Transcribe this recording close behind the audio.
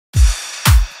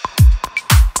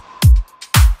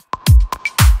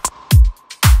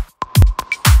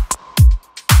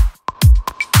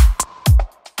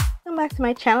back to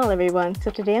my channel, everyone. So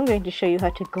today I'm going to show you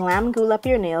how to glam ghoul up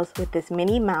your nails with this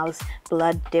Minnie Mouse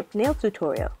blood dip nail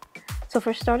tutorial. So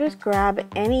for starters, grab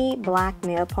any black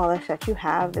nail polish that you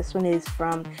have. This one is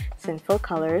from Sinful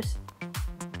Colors.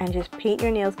 And just paint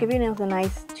your nails, give your nails a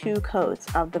nice 2 coats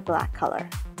of the black color.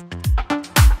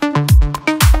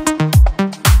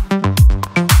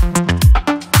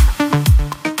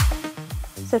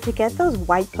 So to get those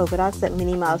white polka dots that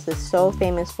Minnie Mouse is so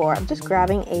famous for, I'm just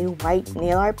grabbing a white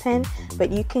nail art pen, but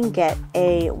you can get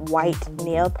a white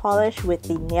nail polish with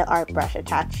the nail art brush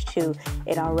attached to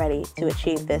it already to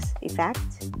achieve this effect.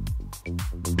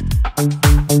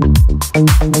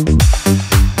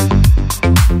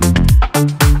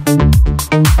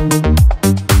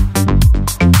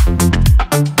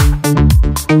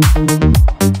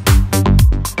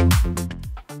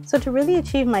 So to really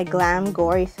achieve my glam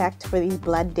gore effect for these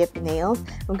blood dip nails,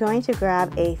 I'm going to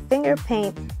grab a finger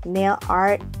paint nail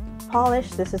art polish.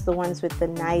 This is the ones with the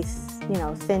nice,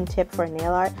 thin tip for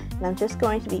nail art. And I'm just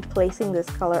going to be placing this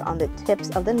color on the tips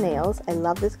of the nails. I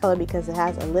love this color because it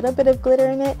has a little bit of glitter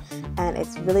in it and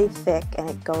it's really thick and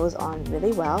it goes on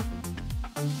really well.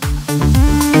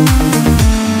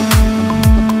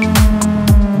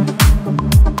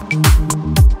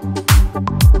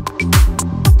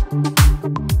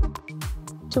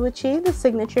 To achieve the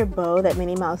signature bow that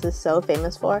Minnie Mouse is so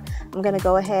famous for, I'm going to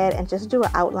go ahead and just do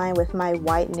an outline with my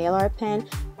white nail art pen.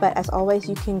 But as always,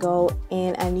 you can go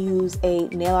in and use a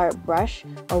nail art brush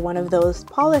or one of those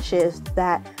polishes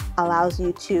that allows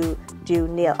you to do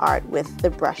nail art with the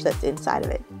brush that's inside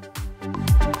of it.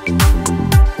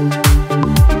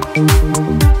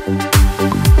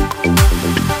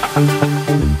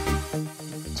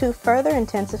 To further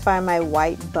intensify my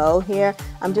white bow here,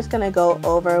 I'm just going to go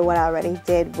over what I already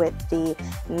did with the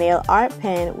nail art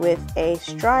pen with a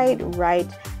stride right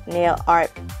nail art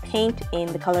paint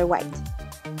in the color white.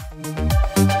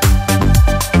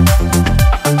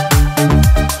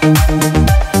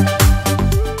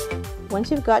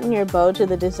 Once you've gotten your bow to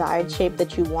the desired shape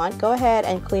that you want, go ahead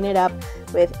and clean it up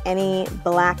with any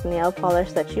black nail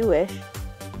polish that you wish.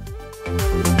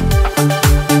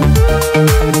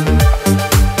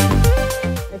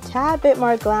 Tad bit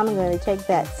more glam, I'm going to take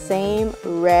that same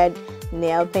red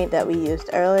nail paint that we used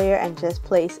earlier and just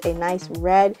place a nice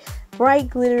red bright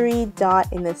glittery dot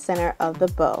in the center of the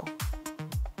bow.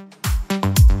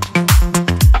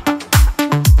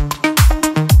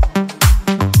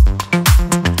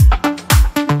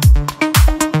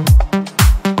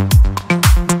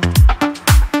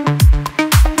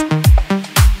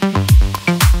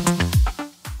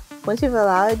 Once you've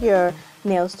allowed your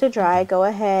nails to dry, go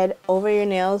ahead over your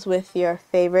nails with your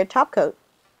favorite top coat.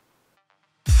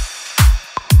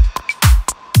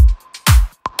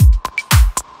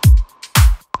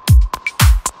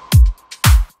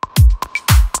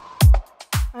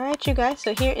 Alright you guys,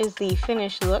 so here is the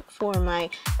finished look for my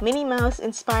Minnie Mouse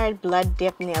inspired blood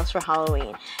dip nails for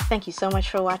Halloween. Thank you so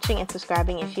much for watching and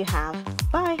subscribing if you have.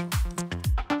 Bye!